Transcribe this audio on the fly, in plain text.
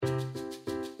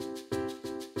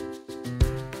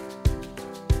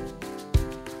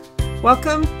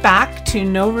Welcome back to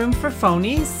No Room for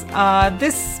Phonies.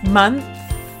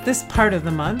 This part of the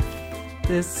month,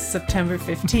 this September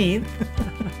 15th,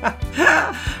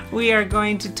 we are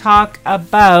going to talk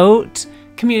about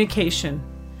communication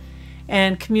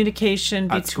and communication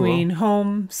between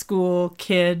home, school,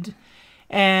 kid.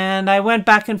 And I went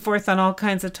back and forth on all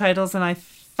kinds of titles, and I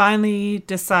finally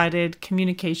decided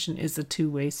communication is a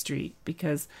two-way street,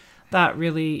 because that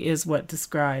really is what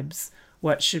describes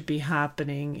what should be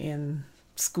happening in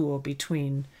school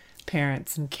between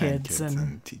parents and kids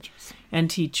and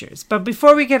teachers. But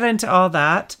before we get into all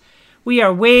that, we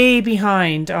are way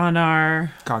behind on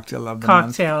our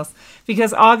cocktails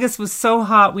because August was so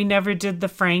hot. We never did the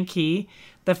Frankie,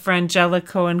 the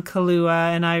Frangelico and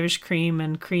Kahlua and Irish cream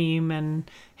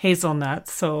and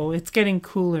hazelnuts. So it's getting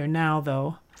cooler now,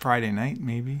 though. Friday night,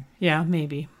 maybe. Yeah,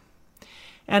 maybe.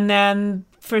 And then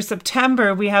for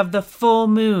September, we have the full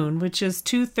moon, which is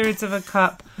 2/3 of a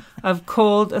cup of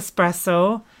cold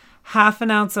espresso, half an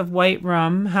ounce of white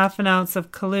rum, half an ounce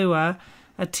of Kahlua,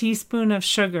 a teaspoon of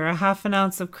sugar, a half an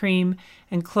ounce of cream,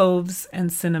 and cloves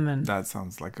and cinnamon. That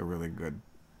sounds like a really good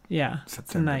September.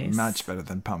 It's nice. Much better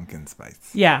than pumpkin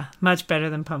spice. Yeah, much better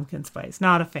than pumpkin spice.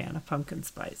 Not a fan of pumpkin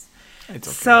spice. It's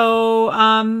okay. So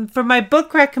for my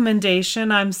book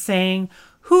recommendation, I'm saying,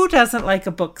 who doesn't like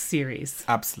a book series?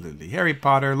 Absolutely. Harry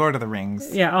Potter, Lord of the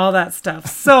Rings. Yeah, all that stuff.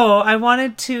 So I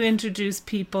wanted to introduce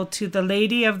people to The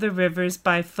Lady of the Rivers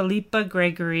by Philippa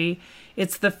Gregory.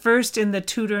 It's the first in the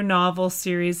Tudor novel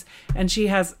series, and she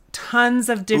has tons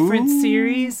of different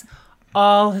series,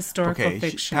 all historical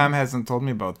fiction. Pam hasn't told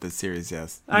me about this series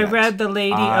yet. I read The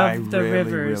Lady of the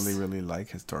Rivers. I really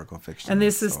like historical fiction. And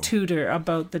this is Tudor,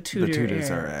 about the Tudor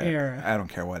era. I don't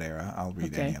care what era. I'll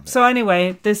read any of it. So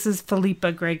anyway, this is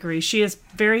Philippa Gregory. She is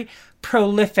very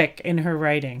prolific in her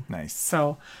writing. Nice.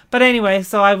 So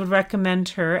I would recommend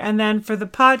her. And then for the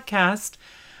podcast,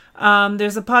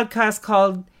 there's a podcast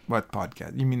called... What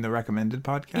podcast? You mean the recommended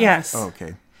podcast? Yes. Oh,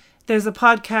 okay. There's a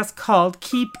podcast called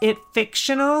Keep It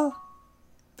Fictional.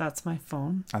 That's my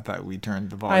phone. I thought we turned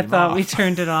the volume off. I thought we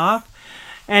turned it off.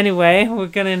 Anyway, we're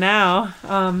going to now.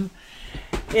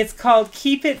 It's called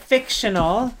Keep It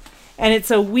Fictional, and it's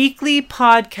a weekly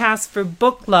podcast for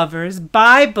book lovers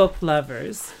by book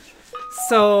lovers.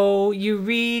 So you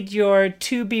read your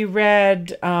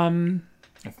to-be-read...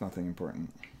 That's nothing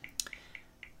important.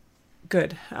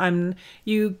 Good.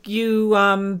 You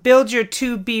build your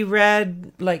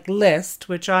to-be-read list,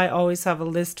 which I always have a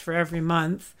list for every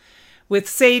month, with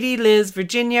Sadie, Liz,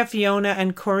 Virginia, Fiona,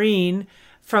 and Corinne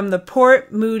from the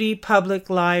Port Moody Public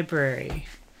Library.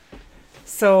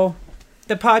 So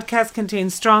the podcast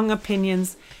contains strong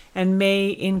opinions and may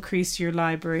increase your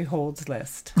library holds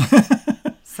list.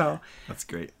 So that's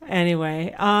great.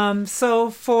 Anyway, so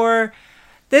for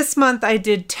this month I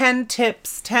did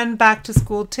 10 back to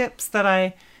school tips that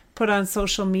I put on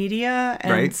social media.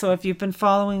 And so if you've been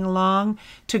following along,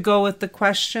 to go with the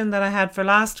question that I had for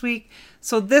last week.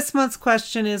 So this month's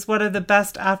question is, what are the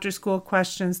best after-school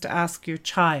questions to ask your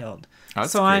child?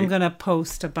 That's so great. I'm going to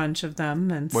post a bunch of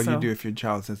them. And what do you do if your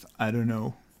child says, I don't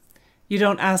know? You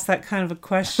don't ask that kind of a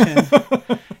question.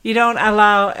 You don't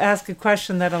ask a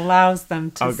question that allows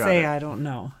them to say, I don't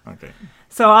know. Okay.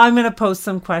 So I'm going to post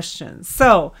some questions.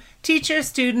 So teacher,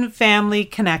 student, family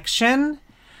connection.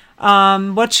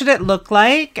 What should it look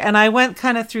like? And I went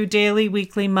kind of through daily,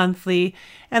 weekly, monthly,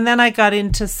 and then I got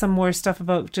into some more stuff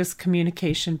about just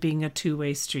communication being a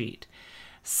two-way street.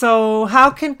 So how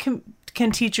can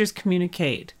teachers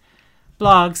communicate?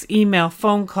 Blogs, email,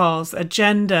 phone calls,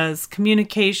 agendas,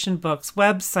 communication books,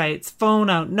 websites, phone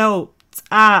out, notes,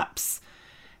 apps,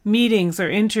 meetings or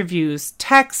interviews.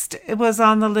 Text was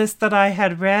on the list that I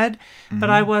had read, but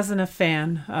I wasn't a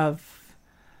fan of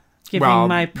giving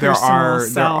my personal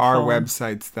cell there are phone.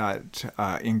 websites that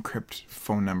encrypt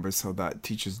phone numbers so that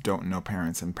teachers don't know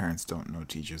parents and parents don't know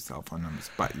teachers' cell phone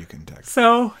numbers, but you can text.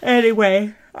 So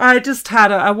anyway, I just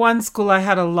had at one school I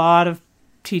had a lot of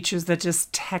teachers that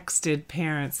just texted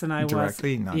parents, and I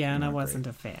wasn't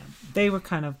a fan. They were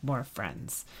kind of more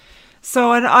friends.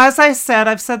 So, and as I said,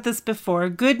 I've said this before,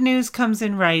 good news comes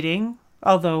in writing,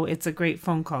 although it's a great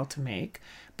phone call to make,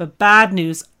 but bad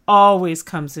news always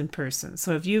comes in person.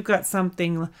 So if you've got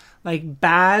something like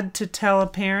bad to tell a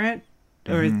parent,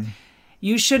 or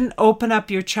you shouldn't open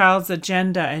up your child's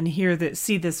agenda and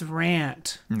see this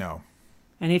rant. No.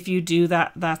 And if you do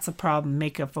that, that's a problem.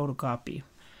 Make a photocopy.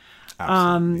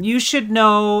 Absolutely. You should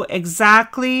know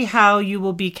exactly how you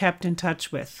will be kept in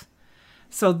touch with.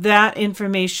 So that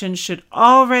information should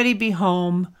already be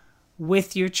home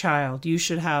with your child. You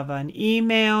should have an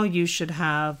email, you should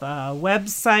have a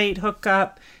website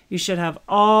hookup, you should have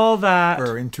all that.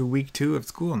 We're into week 2 of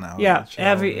school now. Yeah,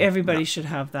 everybody should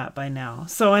have that by now.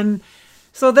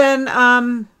 So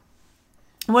then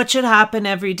what should happen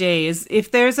every day is,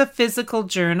 if there's a physical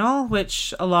journal,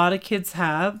 which a lot of kids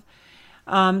have,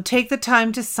 take the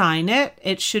time to sign it.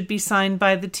 It should be signed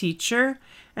by the teacher.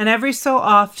 And every so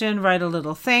often, write a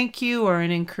little thank you or an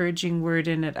encouraging word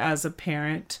in it as a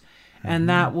parent. And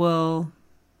that will,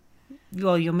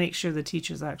 you'll make sure the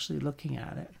teacher's actually looking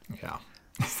at it. Yeah.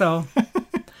 So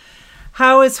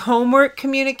how is homework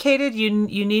communicated?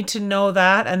 You need to know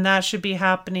that, and that should be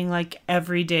happening like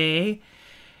every day.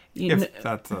 If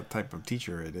that's the type of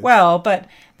teacher it is. Well, but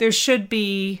there should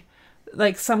be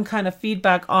like some kind of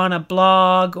feedback on a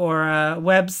blog or a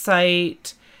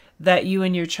website that you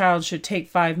and your child should take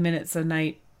 5 minutes a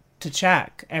night to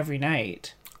check every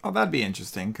night. Oh, that'd be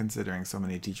interesting, considering so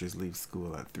many teachers leave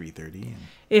school at 3:30.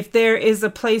 If there is a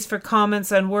place for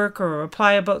comments on work or a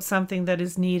reply about something that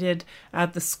is needed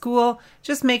at the school,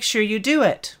 just make sure you do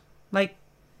it. Like,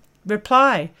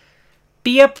 reply.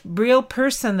 Be a real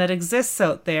person that exists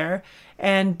out there,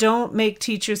 and don't make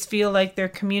teachers feel like they're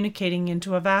communicating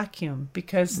into a vacuum,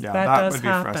 because that does would be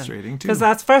happen. frustrating too. Because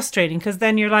that's frustrating, because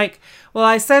then you're like, well,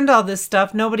 I send all this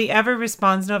stuff, nobody ever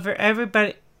responds,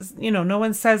 everybody, no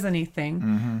one says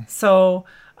anything. So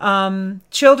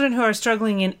children who are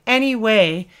struggling in any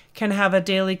way can have a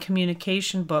daily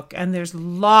communication book, and there's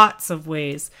lots of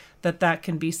ways that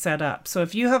can be set up. So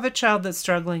if you have a child that's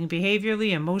struggling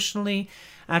behaviorally, emotionally,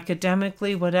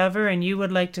 academically, whatever, and you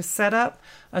would like to set up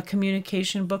a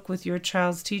communication book with your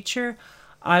child's teacher,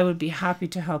 I would be happy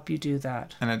to help you do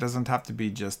that. And it doesn't have to be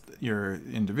just your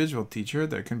individual teacher.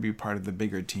 There can be part of the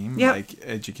bigger team, Yep. like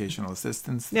educational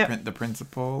assistants, Yep. the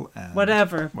principal, and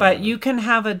whatever. But you can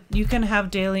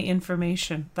have daily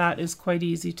information. That is quite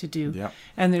easy to do. Yep.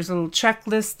 And there's a little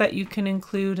checklist that you can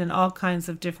include, and all kinds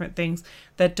of different things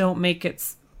that don't make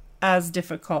it as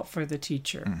difficult for the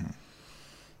teacher.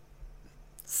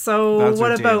 So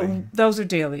those are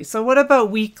daily. So what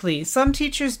about weekly? Some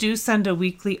teachers do send a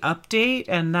weekly update,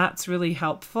 and that's really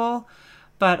helpful.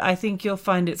 But I think you'll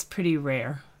find it's pretty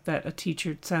rare that a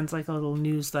teacher sends like a little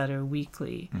newsletter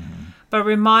weekly. But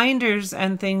reminders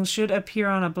and things should appear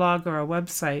on a blog or a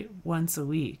website once a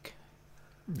week.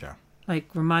 Yeah.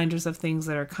 Like reminders of things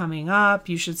that are coming up.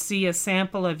 You should see a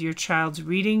sample of your child's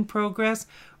reading progress,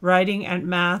 writing, and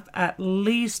math at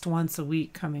least once a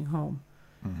week coming home.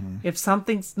 If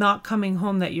something's not coming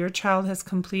home that your child has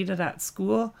completed at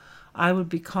school, I would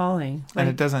be calling. And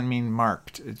it doesn't mean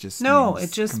marked. It just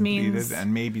means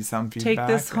and maybe some feedback. Take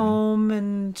this home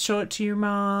and show it to your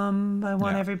mom. I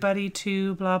want everybody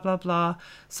to blah, blah, blah.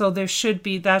 So that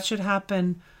should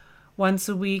happen once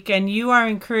a week. And you are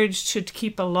encouraged to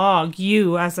keep a log,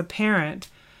 you as a parent,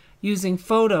 using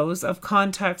photos of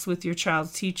contacts with your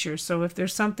child's teacher. So if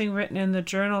there's something written in the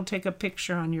journal, take a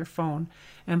picture on your phone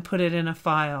and put it in a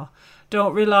file.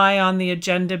 Don't rely on the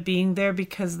agenda being there,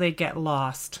 because they get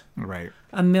lost. Right.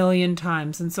 A million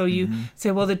times. And so you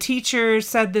say, well, the teacher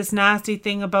said this nasty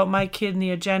thing about my kid in the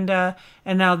agenda,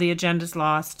 and now the agenda's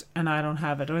lost and I don't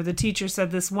have it. Or the teacher said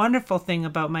this wonderful thing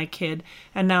about my kid,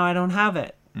 and now I don't have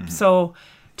it. So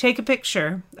take a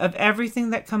picture of everything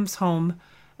that comes home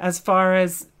as far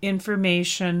as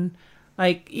information,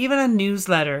 like even a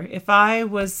newsletter. If I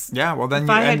was... Yeah, well, then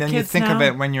you think of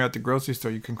it when you're at the grocery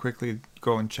store. You can quickly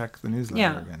go and check the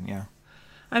newsletter again. Yeah.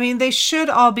 I mean, they should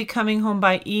all be coming home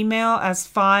by email as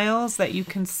files that you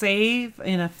can save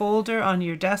in a folder on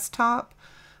your desktop,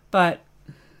 but...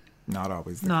 Not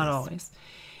always. Not always.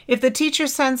 If the teacher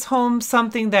sends home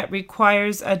something that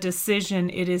requires a decision,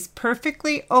 it is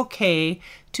perfectly okay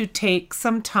to take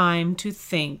some time to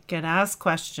think and ask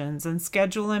questions and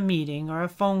schedule a meeting or a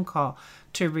phone call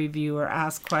to review or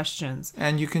ask questions.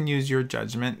 And you can use your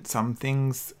judgment. Some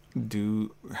things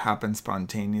do happen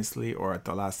spontaneously or at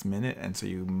the last minute, and so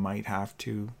you might have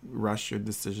to rush your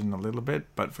decision a little bit,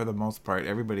 but for the most part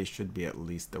everybody should be at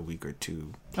least a week or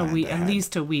two at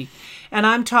least a week. And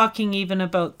I'm talking even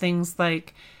about things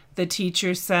like the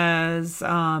teacher says,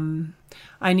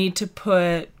 I need to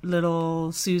put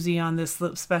little Susie on this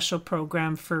special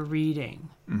program for reading.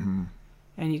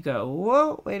 And you go,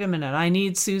 whoa, wait a minute, I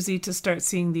need Susie to start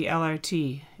seeing the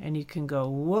LRT. And you can go,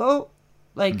 whoa,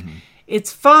 like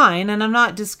it's fine, and I'm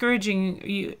not discouraging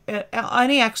you.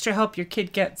 Any extra help your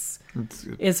kid gets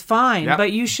is fine,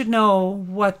 but you should know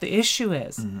what the issue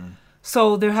is.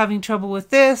 So they're having trouble with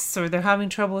this, or they're having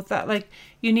trouble with that. Like,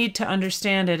 you need to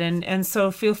understand it. And so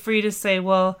feel free to say,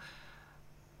 well,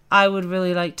 I would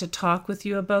really like to talk with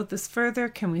you about this further.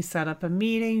 Can we set up a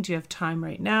meeting? Do you have time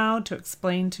right now to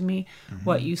explain to me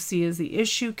what you see as the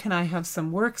issue? Can I have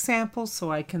some work samples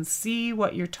so I can see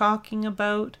what you're talking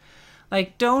about?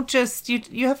 Like, don't just,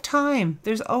 you have time.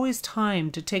 There's always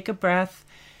time to take a breath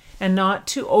and not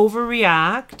to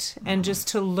overreact and just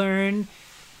to learn.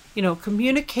 You know,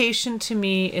 communication to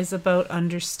me is about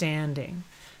understanding.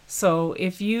 So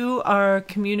if you are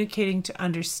communicating to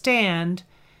understand,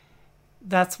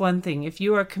 that's one thing. If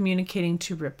you are communicating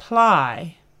to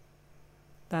reply,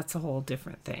 that's a whole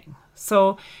different thing.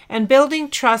 So, and building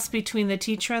trust between the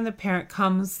teacher and the parent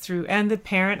comes through, and the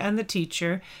parent and the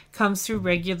teacher comes through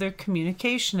regular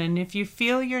communication. And if you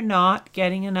feel you're not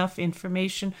getting enough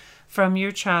information from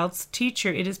your child's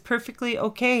teacher, it is perfectly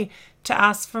okay to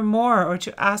ask for more or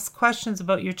to ask questions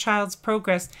about your child's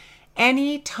progress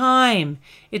anytime.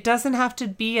 It doesn't have to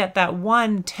be at that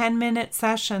 10-minute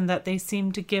session that they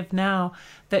seem to give now,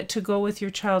 that to go with your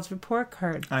child's report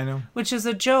card. I know. Which is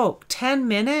a joke. 10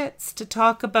 minutes to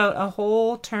talk about a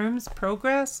whole term's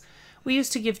progress. We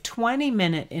used to give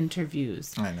 20-minute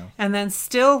interviews. I know. And then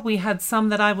still we had some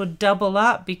that I would double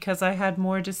up because I had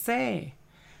more to say.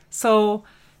 So,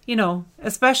 you know,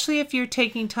 especially if you're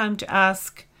taking time to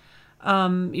ask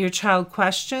your child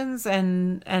questions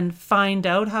and find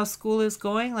out how school is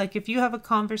going. Like if you have a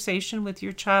conversation with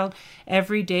your child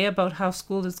every day about how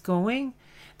school is going,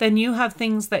 then you have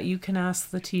things that you can ask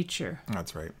the teacher.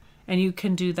 That's right. And you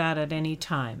can do that at any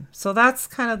time. So that's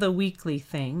kind of the weekly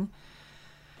thing.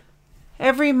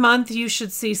 Every month you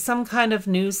should see some kind of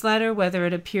newsletter, whether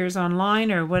it appears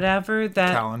online or whatever,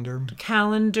 that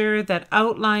calendar that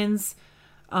outlines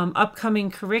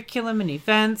upcoming curriculum and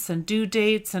events and due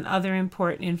dates and other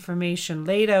important information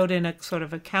laid out in a sort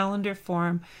of a calendar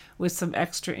form with some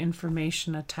extra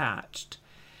information attached.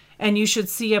 And you should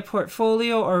see a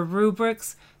portfolio or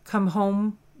rubrics come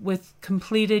home with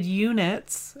completed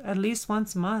units at least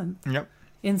once a month. Yep.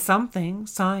 In something,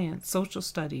 science, social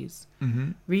studies,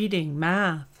 reading,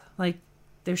 math. Like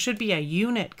there should be a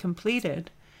unit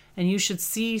completed and you should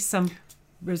see some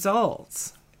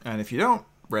results. And if you don't,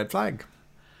 red flag.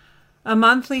 A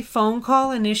monthly phone call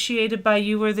initiated by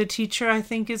you or the teacher, I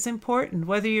think, is important,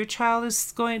 whether your child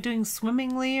is doing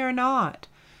swimmingly or not.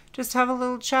 Just have a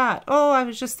little chat. Oh, I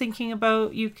was just thinking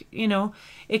about you, you know,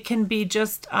 it can be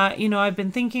just, you know, I've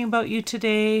been thinking about you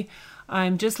today.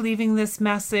 I'm just leaving this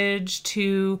message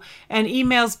to, and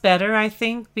email's better, I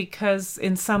think, because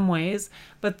in some ways,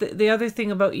 but the other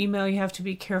thing about email, you have to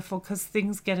be careful because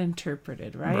things get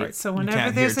interpreted, right? So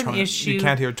whenever there's an issue. You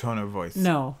can't hear tone of voice.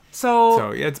 No.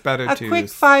 So it's better to. A quick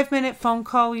 5-minute phone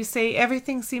call, we say,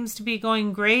 everything seems to be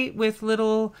going great with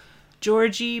little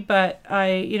Georgie, but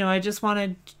I just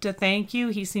wanted to thank you.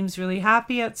 He seems really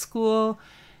happy at school.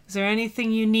 Is there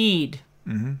anything you need?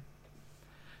 Mm-hmm.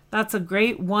 That's a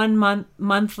great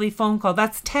monthly phone call.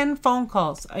 That's 10 phone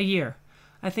calls a year.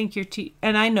 I think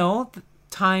and I know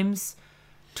times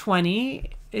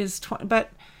 20 is 20,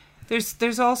 but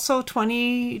there's also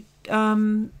 20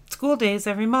 school days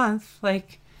every month.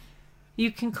 Like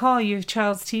you can call your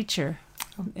child's teacher.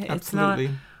 It's Absolutely.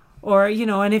 Not, or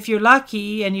and if you're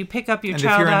lucky and you pick up your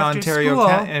child after school.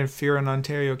 And if you're in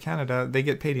Ontario, Canada, they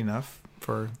get paid enough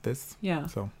for this. Yeah.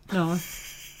 So no,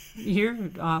 you're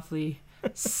awfully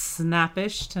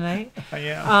snappish tonight.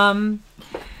 Yeah.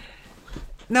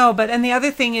 No, and the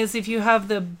other thing is if you have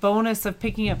the bonus of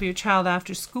picking up your child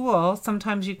after school,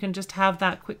 sometimes you can just have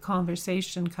that quick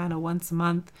conversation kind of once a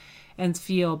month and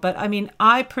feel. But I mean,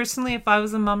 I personally, if I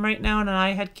was a mom right now and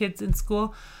I had kids in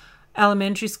school,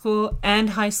 elementary school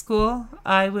and high school,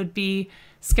 I would be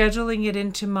scheduling it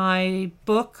into my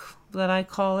book that I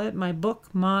call it,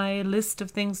 my list of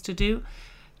things to do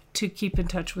to keep in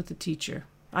touch with the teacher.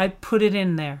 I put it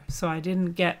in there so I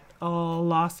didn't get all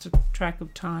lost track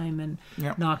of time and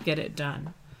not get it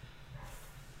done.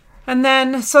 And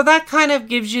then, so that kind of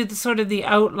gives you the sort of the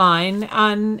outline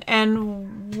on,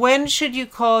 and when should you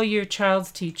call your child's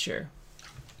teacher?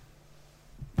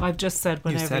 I've just said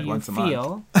whenever you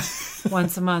feel.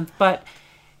 Once a month. But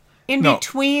in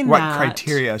between that,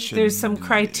 criteria there's some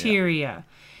criteria. Yeah.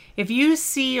 If you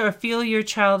see or feel your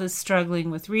child is struggling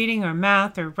with reading or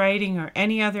math or writing or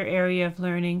any other area of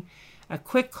learning, a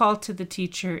quick call to the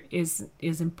teacher is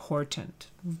important.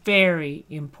 Very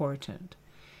important.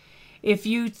 If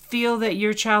you feel that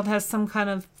your child has some kind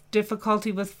of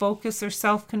difficulty with focus or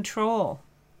self-control,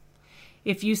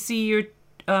 if you see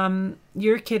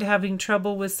your kid having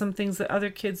trouble with some things that other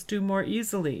kids do more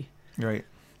easily. Right.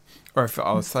 Or if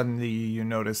all of a sudden you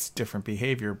notice different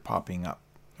behavior popping up,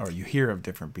 or you hear of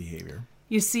different behavior.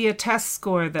 You see a test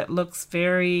score that looks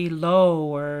very low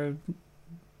or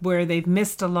where they've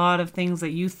missed a lot of things that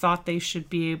you thought they should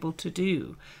be able to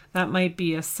do. That might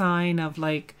be a sign of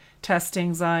like test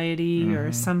anxiety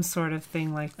or some sort of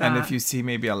thing like that. And if you see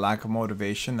maybe a lack of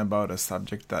motivation about a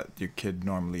subject that your kid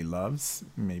normally loves,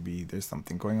 maybe there's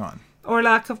something going on. Or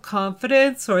lack of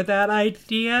confidence, or that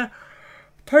idea,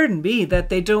 pardon me, that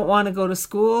they don't want to go to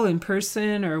school in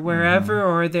person or wherever,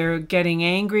 or they're getting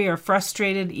angry or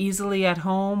frustrated easily at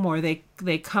home, or they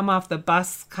come off the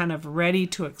bus kind of ready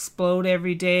to explode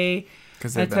every day.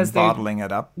 Because they've been bottling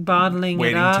it up. Waiting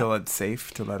till it's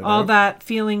safe to let it out. All that,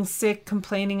 feeling sick,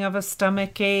 complaining of a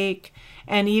stomach ache,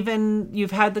 and even you've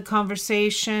had the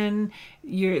conversation,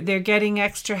 they're getting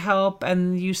extra help,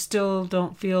 and you still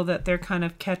don't feel that they're kind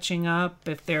of catching up.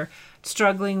 If they're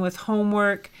struggling with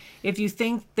homework, if you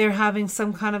think they're having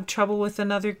some kind of trouble with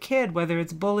another kid, whether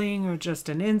it's bullying or just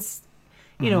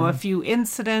a few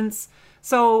incidents.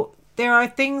 So there are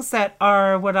things that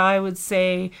are what I would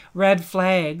say red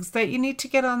flags that you need to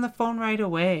get on the phone right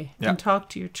away and talk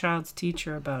to your child's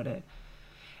teacher about it.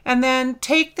 And then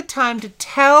take the time to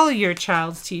tell your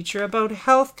child's teacher about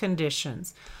health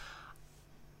conditions.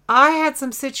 I had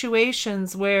some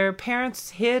situations where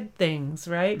parents hid things,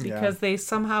 right? Because they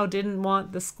somehow didn't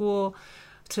want the school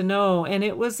to know. And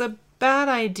it was a bad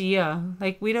idea.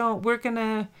 Like,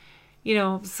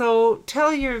 so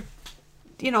tell your,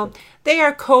 they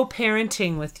are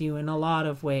co-parenting with you in a lot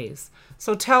of ways.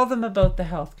 So tell them about the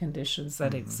health conditions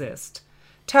that exist.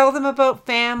 Tell them about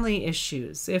family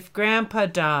issues. If grandpa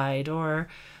died, or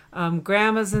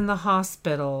grandma's in the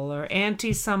hospital, or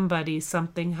auntie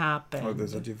something happened. Or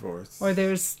there's a divorce. Or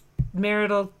there's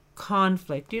marital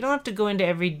conflict. You don't have to go into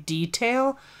every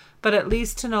detail, but at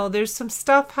least to know there's some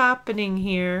stuff happening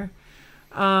here.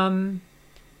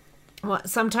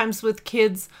 Sometimes with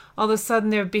kids, all of a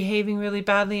sudden they're behaving really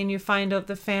badly, and you find out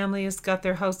the family has got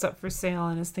their house up for sale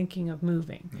and is thinking of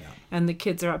moving. Yeah. And the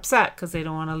kids are upset because they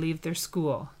don't want to leave their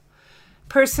school.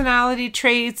 Personality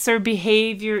traits or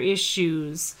behavior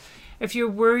issues. If you're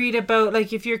worried about,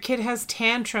 like, if your kid has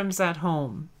tantrums at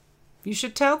home, you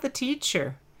should tell the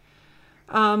teacher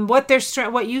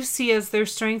what you see as their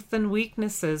strengths and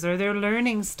weaknesses, or their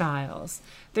learning styles,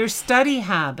 their study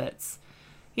habits.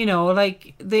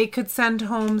 Like, they could send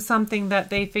home something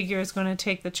that they figure is going to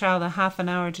take the child a half an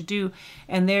hour to do,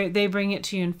 and they bring it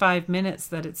to you in 5 minutes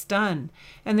that it's done.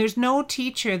 And there's no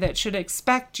teacher that should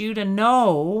expect you to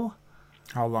know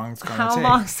how long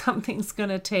something's going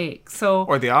to take. So,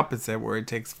 or the opposite, where it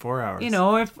takes 4 hours.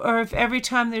 If every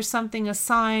time there's something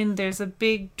assigned, there's a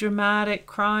big dramatic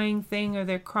crying thing, or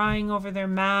they're crying over their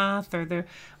math or their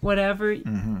whatever.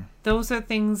 Those are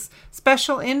things,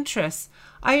 special interests.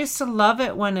 I used to love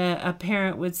it when a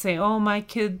parent would say, oh, my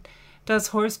kid does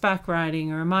horseback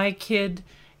riding, or my kid,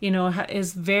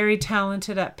 is very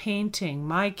talented at painting.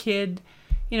 My kid,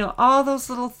 all those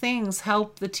little things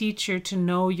help the teacher to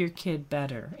know your kid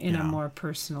better in a more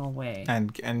personal way.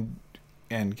 And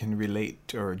can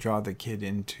relate or draw the kid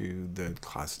into the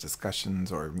class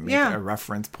discussions, or make a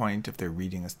reference point if they're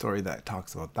reading a story that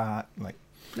talks about that. Like,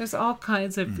 there's all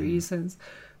kinds of reasons.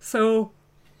 So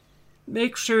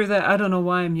make sure that, I don't know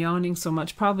why I'm yawning so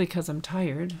much, probably because I'm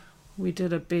tired. We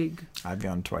did a big... I've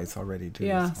yawned twice already too.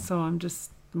 Yeah, so I'm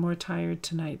just more tired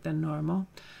tonight than normal.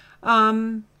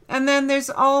 And then there's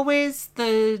always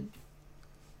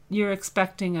you're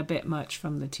expecting a bit much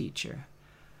from the teacher.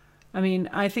 I mean,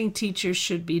 I think teachers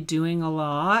should be doing a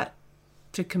lot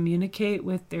to communicate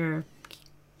with their,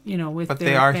 But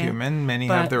they are human. Many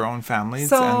have their own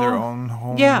families and their own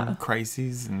home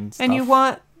crises and stuff. And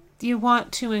you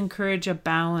want to encourage a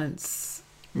balanced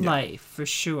life, for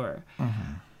sure.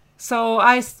 So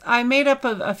I made up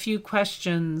a few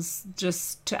questions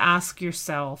just to ask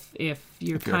yourself if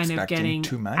you're kind of getting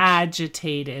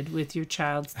agitated with your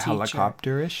child's teacher.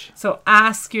 Helicopter-ish? So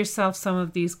ask yourself some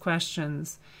of these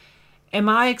questions. Am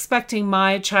I expecting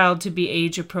my child to be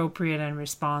age appropriate and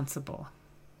responsible?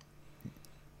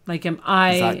 Like, is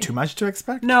that too much to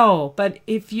expect? No, but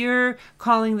if you're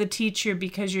calling the teacher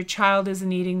because your child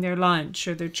isn't eating their lunch,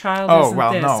 or their child or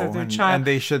their child,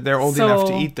 and they're old enough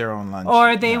to eat their own lunch,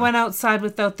 or they went outside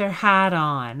without their hat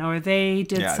on, or they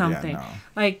did something.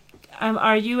 Like,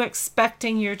 are you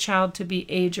expecting your child to be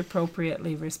age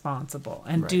appropriately responsible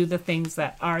and do the things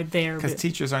that are there? Because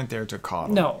teachers aren't there to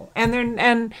coddle. No,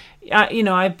 and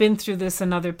I've been through this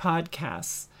in other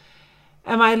podcasts.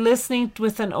 Am I listening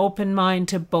with an open mind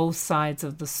to both sides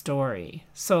of the story?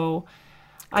 So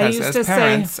I used to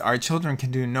parents, say, our children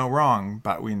can do no wrong,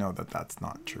 but we know that that's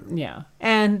not true. Yeah.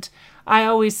 And I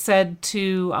always said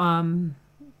to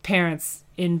parents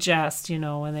in jest,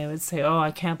 when they would say, oh, I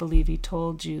can't believe he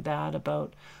told you that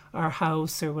about our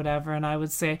house or whatever. And I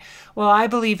would say, well, I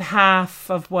believe half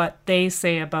of what they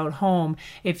say about home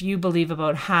if you believe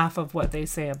about half of what they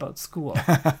say about school.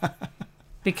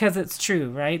 Because it's true,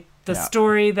 right? The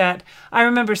story that I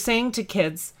remember saying to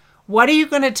kids, what are you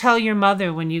going to tell your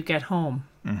mother when you get home?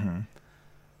 Mm-hmm.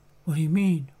 What do you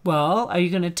mean? Well, are you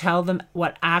going to tell them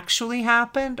what actually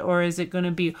happened? Or is it going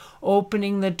to be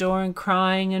opening the door and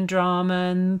crying and drama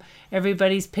and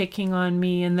everybody's picking on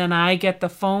me? And then I get the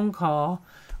phone call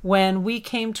when we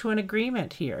came to an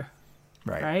agreement here.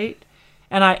 Right?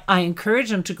 And I encourage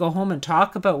them to go home and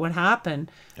talk about what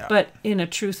happened, but in a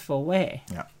truthful way.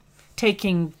 Yeah.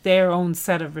 Taking their own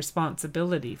set of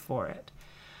responsibility for it.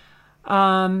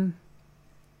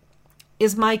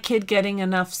 Is my kid getting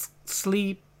enough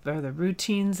sleep? Are the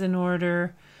routines in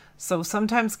order? So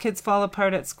sometimes kids fall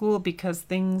apart at school because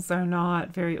things are not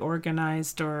very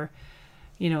organized, or,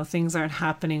 things aren't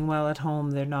happening well at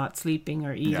home. They're not sleeping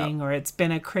or eating, or it's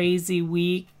been a crazy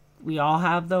week. We all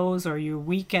have those. Or your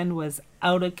weekend was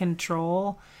out of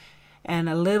control, and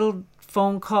a little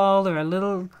phone call or a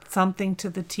little something to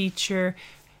the teacher.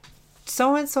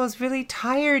 So-and-so is really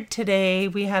tired today.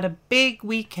 We had a big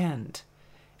weekend.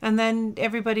 And then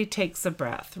everybody takes a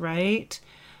breath, right?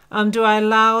 Do I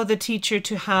allow the teacher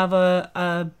to have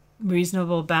a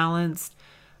reasonable, balanced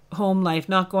home life,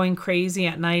 not going crazy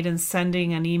at night and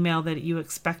sending an email that you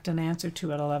expect an answer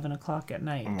to at 11 o'clock at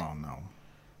night? Well, no.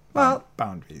 Well,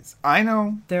 boundaries. I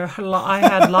know. I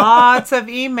had lots of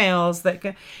emails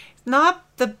that... Not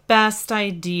the best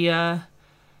idea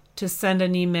to send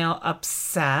an email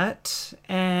upset,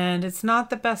 and it's not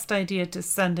the best idea to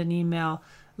send an email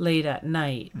late at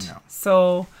night. No.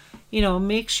 So,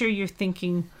 make sure you're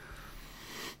thinking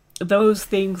those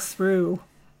things through.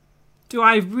 Do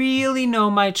I really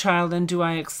know my child, and do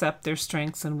I accept their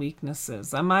strengths and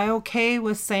weaknesses? Am I okay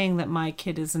with saying that my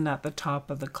kid isn't at the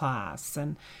top of the class?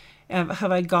 And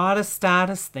have I got a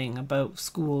status thing about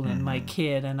school and my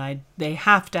kid, and they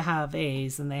have to have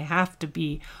A's, and they have to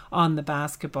be on the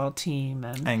basketball team,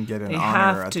 and get an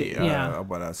honor at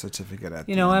a certificate at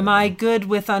the end am I good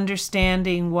with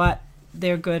understanding what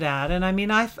they're good at? And I mean,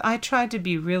 I tried to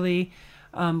be really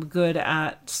good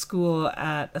at school,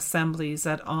 at assemblies,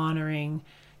 at honoring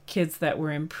kids that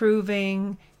were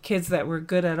improving, kids that were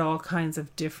good at all kinds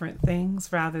of different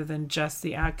things rather than just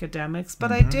the academics.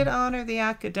 But I did honor the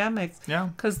academics,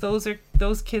 because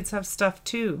those kids have stuff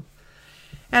too.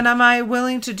 And am I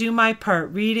willing to do my part,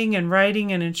 reading and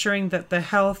writing and ensuring that the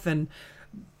health and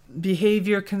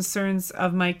behavior concerns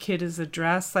of my kid is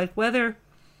addressed? Like whether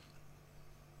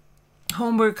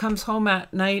homework comes home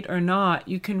at night or not,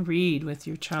 you can read with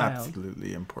your child.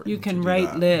 Absolutely important. You can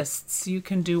write lists. You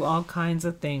can do all kinds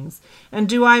of things. And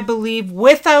do I believe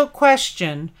without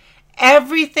question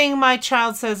everything my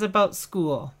child says about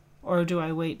school? Or do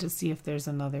I wait to see if there's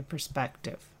another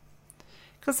perspective?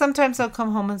 Because sometimes they'll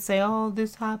come home and say, oh,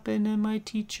 this happened and my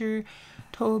teacher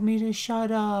told me to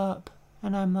shut up.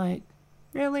 And I'm like,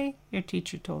 really? Your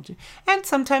teacher told you? And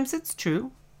sometimes it's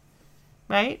true,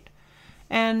 right?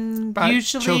 And but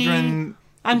usually children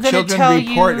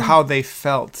report how they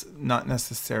felt, not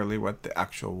necessarily what the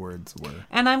actual words were.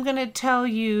 And I'm going to tell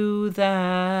you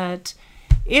that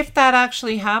if that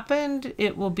actually happened,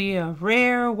 it will be a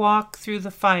rare walk through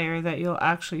the fire that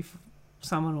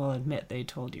someone will admit they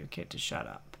told your kid to shut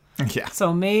up. Yeah.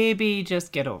 So maybe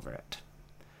just get over it.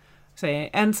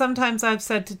 And sometimes I've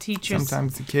said to teachers...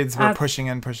 Sometimes the kids were pushing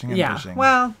and pushing.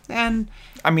 Well, and...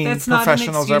 I mean, that's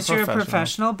professionals not an excuse. are You're a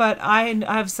professional, but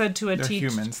I've said to They're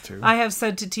humans too. I have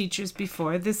said to teachers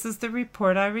before, this is the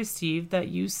report I received that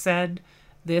you said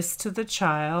this to the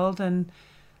child, and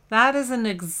that isn't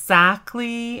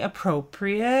exactly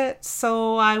appropriate,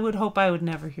 so I would hope I would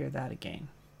never hear that again.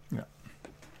 Yeah.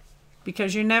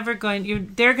 Because they're going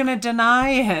to deny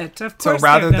it. Of course. So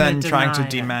rather than trying to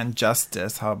demand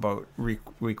justice, how about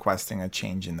requesting a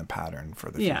change in the pattern for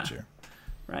the future?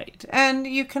 Right. And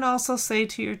you can also say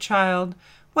to your child,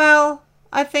 well,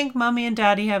 I think mommy and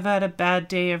daddy have had a bad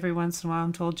day every once in a while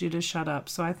and told you to shut up,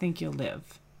 so I think you'll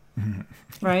live.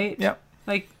 Right? Yep.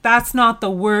 Like, that's not the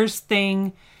worst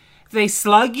thing. If they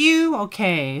slug you,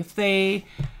 okay. If they,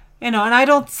 and I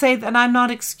don't say that, I'm not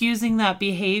excusing that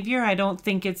behavior. I don't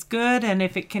think it's good. And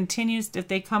if it continues, if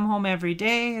they come home every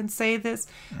day and say this,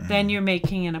 then you're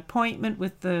making an appointment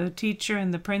with the teacher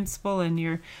and the principal and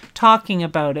you're talking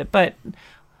about it. But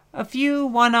a few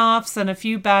one-offs and a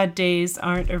few bad days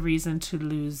aren't a reason to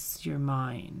lose your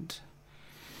mind.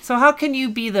 So how can you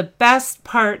be the best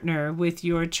partner with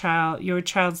your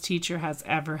child's teacher has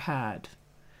ever had?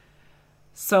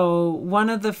 So one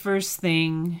of the first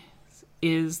things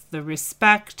is the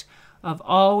respect, of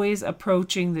always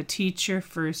approaching the teacher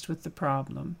first with the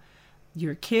problem.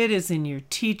 Your kid is in your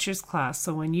teacher's class,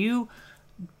 so when you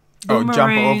jump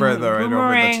over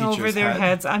the their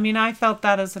heads. I mean, I felt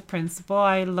that as a principal.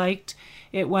 I liked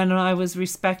it when I was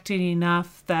respected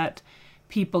enough that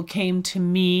people came to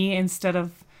me instead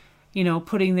of,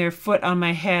 putting their foot on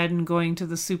my head and going to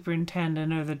the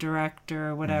superintendent or the director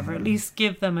or whatever. At least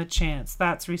give them a chance.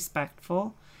 That's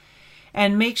respectful.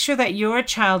 And make sure that your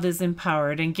child is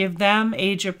empowered and give them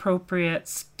age-appropriate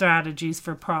strategies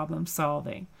for problem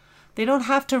solving. They don't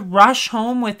have to rush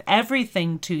home with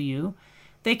everything to you.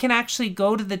 They can actually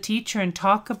go to the teacher and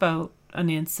talk about an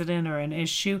incident or an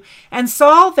issue and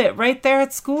solve it right there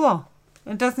at school.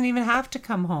 It doesn't even have to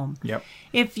come home. Yep.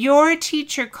 If your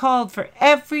teacher called for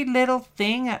every little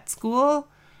thing at school,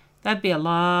 that'd be a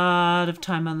lot of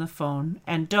time on the phone.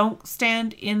 And don't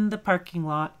stand in the parking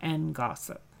lot and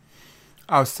gossip.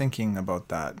 I was thinking about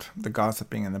that. The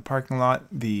gossiping in the parking lot,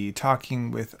 the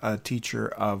talking with a teacher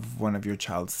of one of your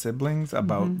child's siblings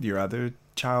about your other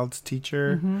child's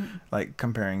teacher, like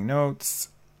comparing notes.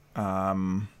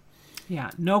 No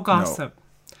gossip.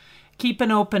 No. Keep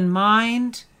an open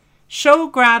mind. Show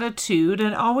gratitude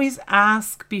and always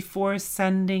ask before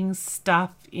sending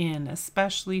stuff in,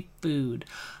 especially food.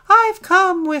 I've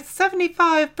come with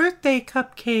 75 birthday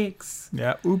cupcakes.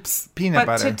 Yeah, oops, peanut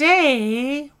butter. But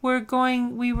today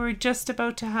we were just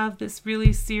about to have this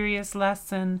really serious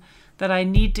lesson that I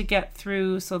need to get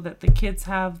through so that the kids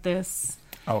have this.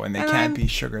 Oh, and they can't be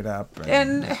sugared up.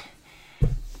 And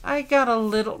I got a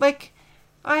little,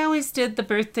 I always did the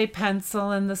birthday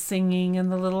pencil and the singing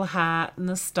and the little hat and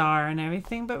the star and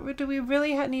everything, but do we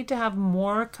really need to have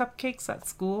more cupcakes at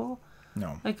school?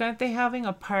 No. Aren't they having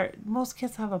most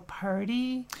kids have a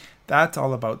party? That's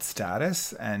all about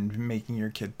status and making your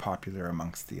kid popular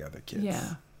amongst the other kids.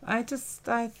 Yeah. I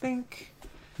think...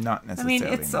 Not necessarily. I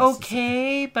mean, it's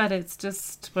okay, but it's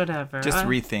just whatever. Just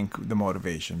rethink the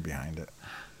motivation behind it.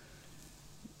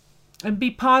 And be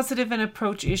positive and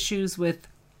approach issues with,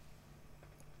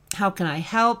 how can I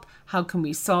help? How can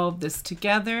we solve this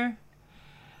together?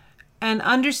 And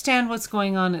understand what's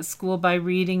going on at school by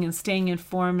reading and staying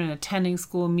informed and attending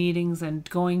school meetings and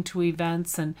going to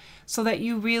events, and so that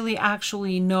you really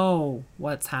actually know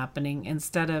what's happening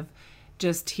instead of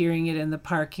just hearing it in the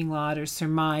parking lot or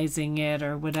surmising it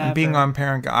or whatever. And being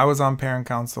I was on parent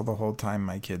council the whole time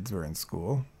my kids were in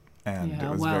school. And it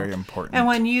was very important. And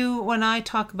when I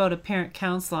talk about a parent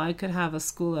council, I could have a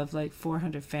school of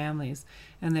 400 families,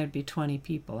 and there'd be 20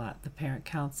 people at the parent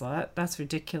council. That's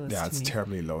ridiculous. Yeah, to it's me.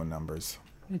 Terribly low numbers.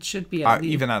 It should be at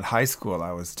least. Even at high school,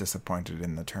 I was disappointed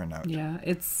in the turnout. Yeah,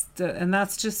 and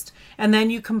that's just, and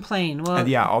then you complain. Well,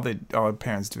 and all the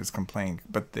parents do is complain,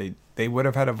 but they would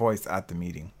have had a voice at the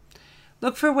meeting.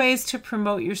 Look for ways to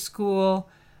promote your school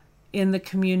in the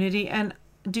community and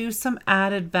do some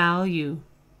added value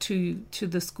to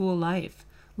the school life.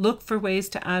 Look for ways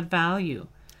to add value.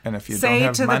 And if you don't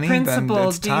have money, then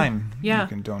it's time. You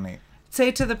can donate.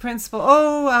 Say to the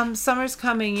principal, summer's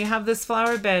coming. You have this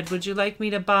flower bed. Would you like me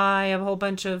to buy a whole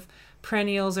bunch of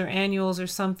perennials or annuals or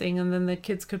something, and then the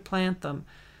kids could plant them?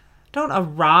 Don't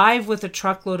arrive with a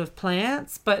truckload of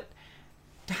plants, but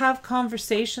have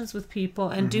conversations with people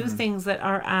and do things that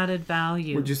are added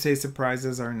value. Would you say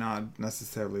surprises are not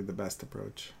necessarily the best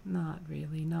approach? Not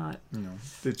really, not. No.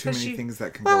 There are too many things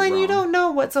that can go wrong. Well, and you don't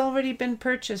know what's already been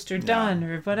purchased or done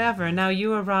or whatever. And now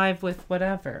you arrive with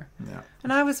whatever. Yeah.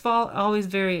 And I was always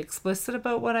very explicit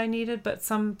about what I needed, but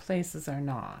some places are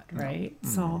not, right? No.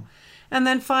 So, and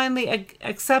then finally,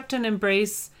 accept and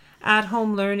embrace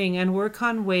at-home learning and work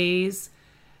on ways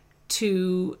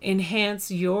to enhance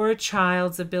your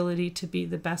child's ability to be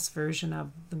the best version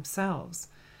of themselves.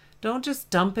 Don't just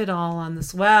dump it all on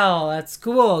this. Well, at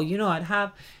school,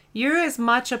 you're as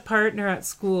much a partner at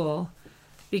school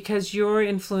because you're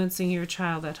influencing your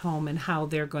child at home and how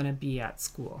they're going to be at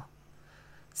school.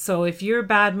 So if you're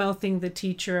bad-mouthing the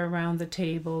teacher around the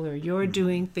table or you're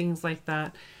doing things like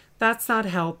that, that's not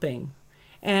helping.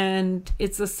 And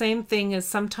it's the same thing as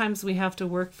sometimes we have to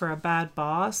work for a bad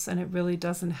boss, and it really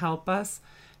doesn't help us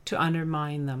to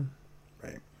undermine them.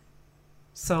 Right.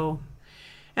 So,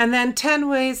 and then 10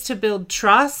 ways to build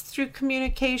trust through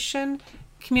communication.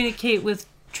 Communicate with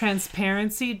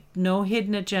transparency, no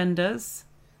hidden agendas,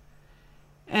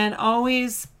 and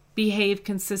always behave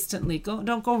consistently.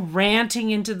 Don't go ranting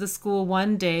into the school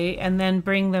one day and then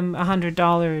bring them a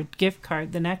 $100 gift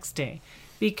card the next day.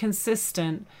 Be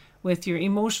consistent with your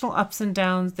emotional ups and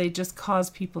downs. They just cause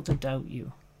people to doubt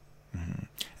you. Mm-hmm.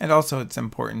 And also it's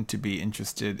important to be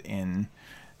interested in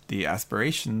the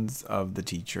aspirations of the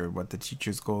teacher, what the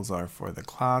teacher's goals are for the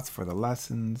class, for the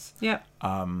lessons. Yeah.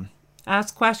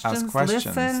 Ask questions. Ask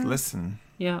questions. Listen.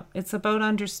 Yeah, it's about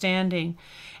understanding.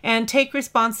 And take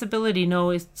responsibility. No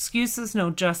excuses, no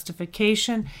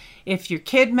justification. If your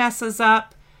kid messes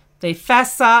up, they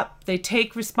fess up, they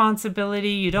take responsibility.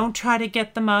 You don't try to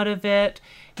get them out of it.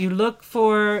 You look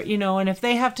for, and if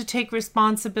they have to take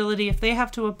responsibility, if they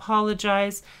have to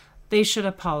apologize, they should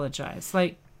apologize.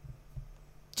 Like,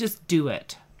 just do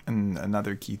it. And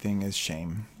another key thing is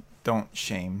shame. Don't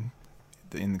shame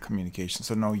in the communication.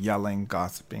 So no yelling,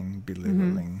 gossiping,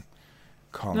 belittling,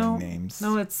 calling names.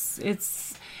 No, it's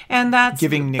and that's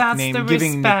giving nicknames, that's the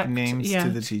respect, to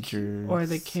the teachers or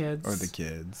the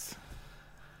kids.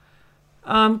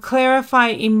 Clarify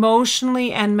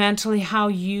emotionally and mentally how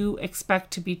you expect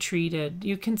to be treated.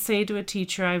 You can say to a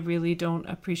teacher, "I really don't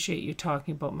appreciate you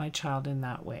talking about my child in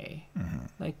that way." Mm-hmm.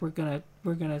 Like we're gonna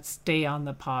stay on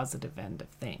the positive end of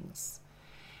things,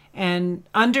 and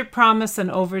under promise and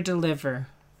over deliver.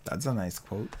 That's a nice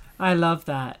quote. I love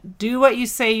that. Do what you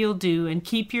say you'll do and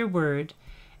keep your word.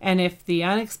 And if the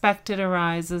unexpected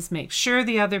arises, make sure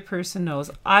the other person knows.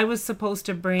 I was supposed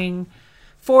to bring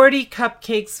 40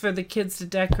 cupcakes for the kids to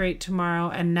decorate tomorrow,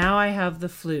 and now I have the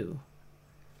flu.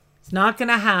 It's not going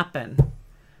to happen,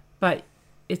 but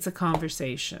it's a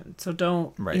conversation. So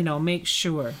don't, make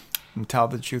sure. And tell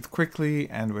the truth quickly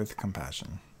and with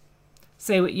compassion.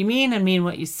 Say what you mean and mean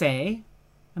what you say.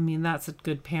 I mean, that's a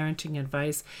good parenting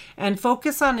advice. And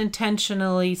focus on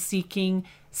intentionally seeing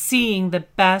the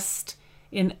best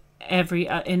in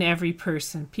every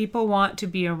person. People want to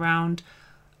be around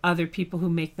other people who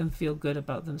make them feel good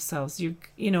about themselves.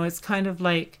 It's kind of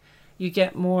like you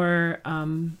get more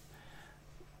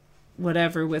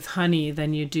whatever with honey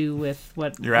than you do with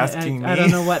what you're asking me. I don't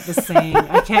know what the saying.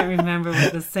 I can't remember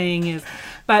what the saying is,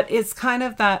 but it's kind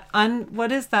of that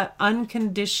what is that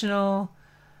unconditional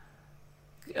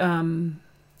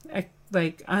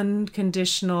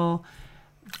unconditional.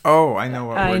 Oh, I know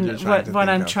what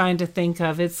I'm trying to think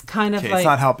of. It's kind of like it's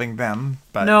not helping them,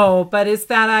 but no, but it's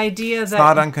that idea that it's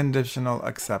not unconditional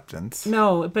acceptance.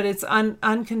 No, but it's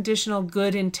unconditional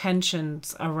good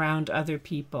intentions around other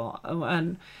people,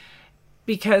 and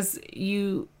because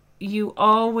you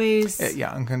always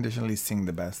unconditionally seeing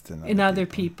the best in other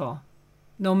people,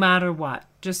 no matter what.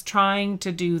 Just trying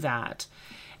to do that,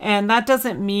 and that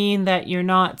doesn't mean that you're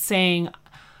not saying,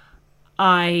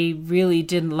 I really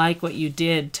didn't like what you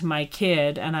did to my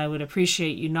kid, and I would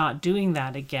appreciate you not doing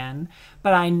that again.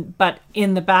 But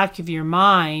in the back of your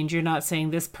mind, you're not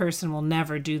saying this person will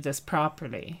never do this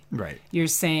properly. Right. You're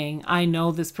saying, I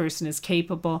know this person is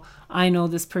capable. I know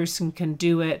this person can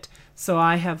do it. So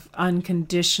I have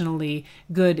unconditionally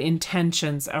good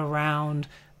intentions around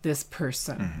this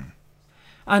person. Mm-hmm.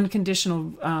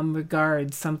 Unconditional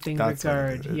regard,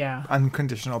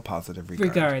 unconditional positive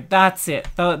regard. That's it.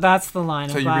 That's the line.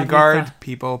 So you regard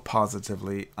people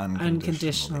positively,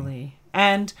 unconditionally.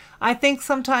 And I think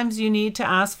sometimes you need to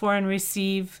ask for and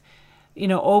receive,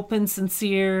 open,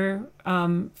 sincere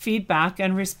feedback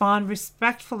and respond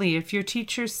respectfully. If your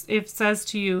teacher says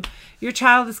to you, your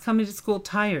child is coming to school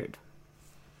tired,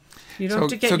 you don't have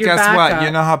to get your back up. So guess what?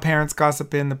 You know how parents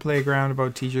gossip in the playground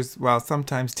about teachers? Well,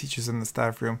 sometimes teachers in the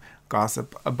staff room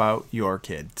gossip about your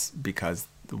kids because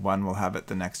the one will have it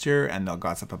the next year and they'll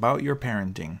gossip about your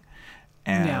parenting.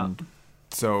 And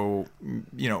so,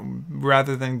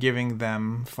 rather than giving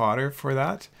them fodder for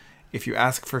that, if you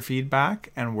ask for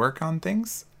feedback and work on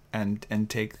things and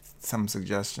take some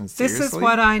suggestions seriously. This is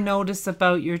what I notice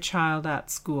about your child at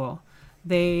school.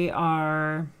 They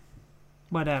are...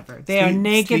 whatever. They are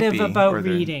negative about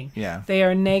reading. Yeah. They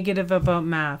are negative about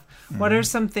math. Mm-hmm. What are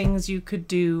some things you could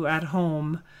do at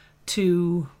home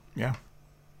to... Yeah.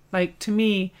 Like, to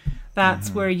me,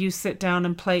 that's where you sit down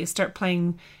and start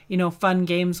playing, fun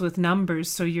games with numbers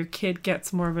so your kid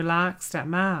gets more relaxed at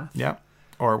math. Yeah.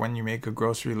 Or when you make a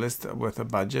grocery list with a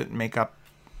budget, make up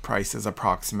prices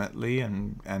approximately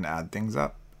and add things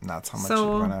up. And that's how much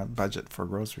you're going to budget for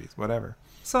groceries, whatever.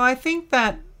 So I think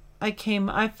that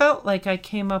I felt like I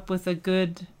came up with a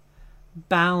good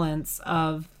balance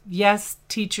of, yes,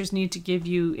 teachers need to give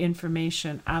you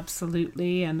information,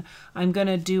 absolutely. And I'm going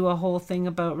to do a whole thing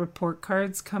about report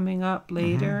cards coming up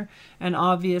later. Mm-hmm. And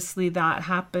obviously that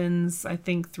happens, I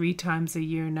think, 3 times a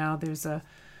year now. There's a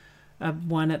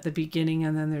one at the beginning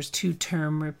and then there's 2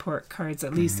 term report cards,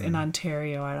 at least in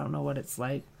Ontario. I don't know what it's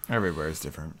like. Everywhere is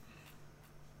different.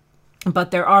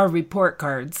 But there are report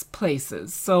cards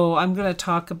places. So I'm going to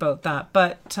talk about that.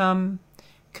 But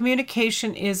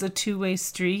communication is a two-way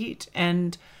street.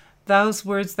 And those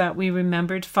words that we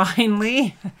remembered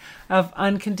finally of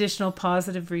unconditional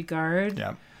positive regard,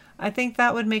 I think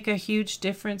that would make a huge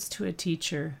difference to a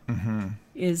teacher,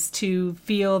 is to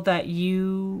feel that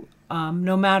you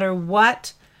no matter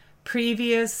what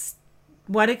experience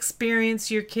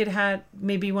your kid had,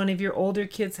 maybe one of your older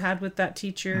kids had with that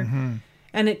teacher. Mm-hmm.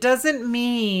 And it doesn't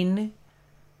mean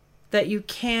that you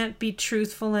can't be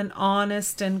truthful and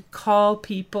honest and call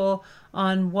people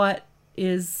on what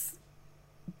is,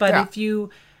 but if you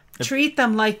treat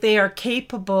them like they are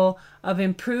capable of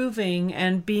improving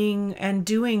and being and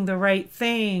doing the right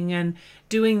thing and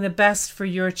doing the best for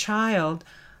your child,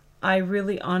 I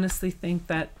really honestly think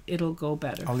that it'll go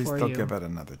better for you. At least they'll give it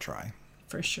another try.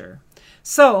 For sure.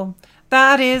 So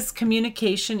that is,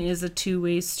 communication is a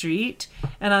two-way street.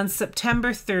 And on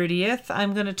September 30th,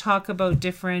 I'm going to talk about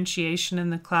differentiation in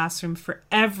the classroom for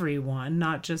everyone,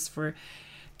 not just for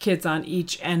kids on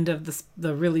each end of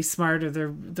the really smart, or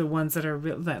the ones that are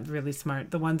not really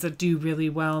smart, the ones that do really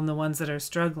well and the ones that are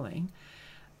struggling.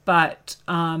 But,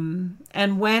 and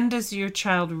when does your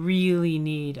child really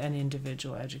need an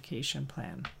individual education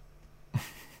plan?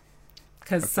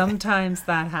 Because sometimes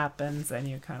that happens and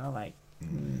you're kind of like,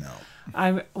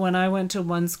 no. When I went to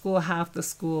one school, half the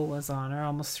school was on, or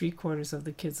almost 3/4 of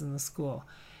the kids in the school.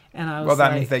 And I was well,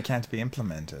 that means they can't be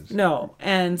implemented. No.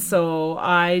 And so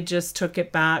I just took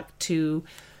it back to,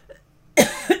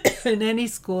 in any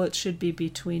school, it should be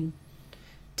between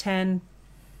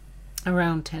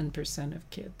around 10% of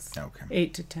kids. Okay.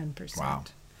 8 to 10%. Wow.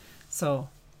 So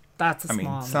that's a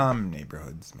small. Some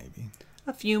neighborhoods maybe.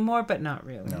 A few more, but not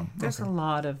really. No. There's a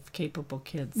lot of capable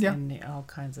kids in all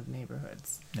kinds of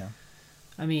neighborhoods. Yeah.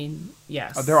 I mean,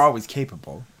 yes. Oh, they're always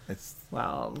capable.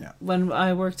 When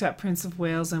I worked at Prince of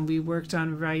Wales and we worked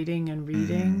on writing and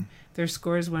reading, their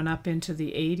scores went up into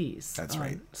the 80s. That's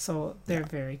right. So they're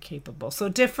very capable. So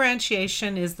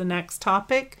differentiation is the next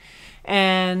topic.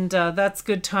 And that's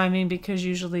good timing, because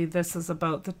usually that's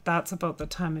about the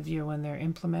time of year when they're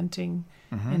implementing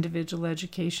individual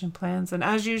education plans. And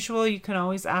as usual, you can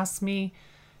always ask me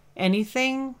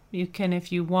anything. You can,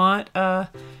 if you want a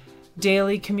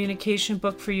daily communication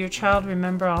book for your child,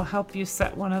 remember, I'll help you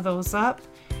set one of those up.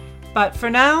 But for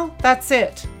now, that's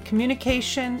it.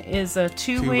 Communication is a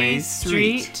two-way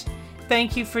street.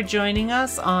 Thank you for joining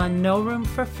us on No Room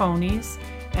for Phonies,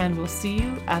 and we'll see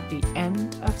you at the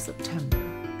end of September.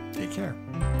 Take care.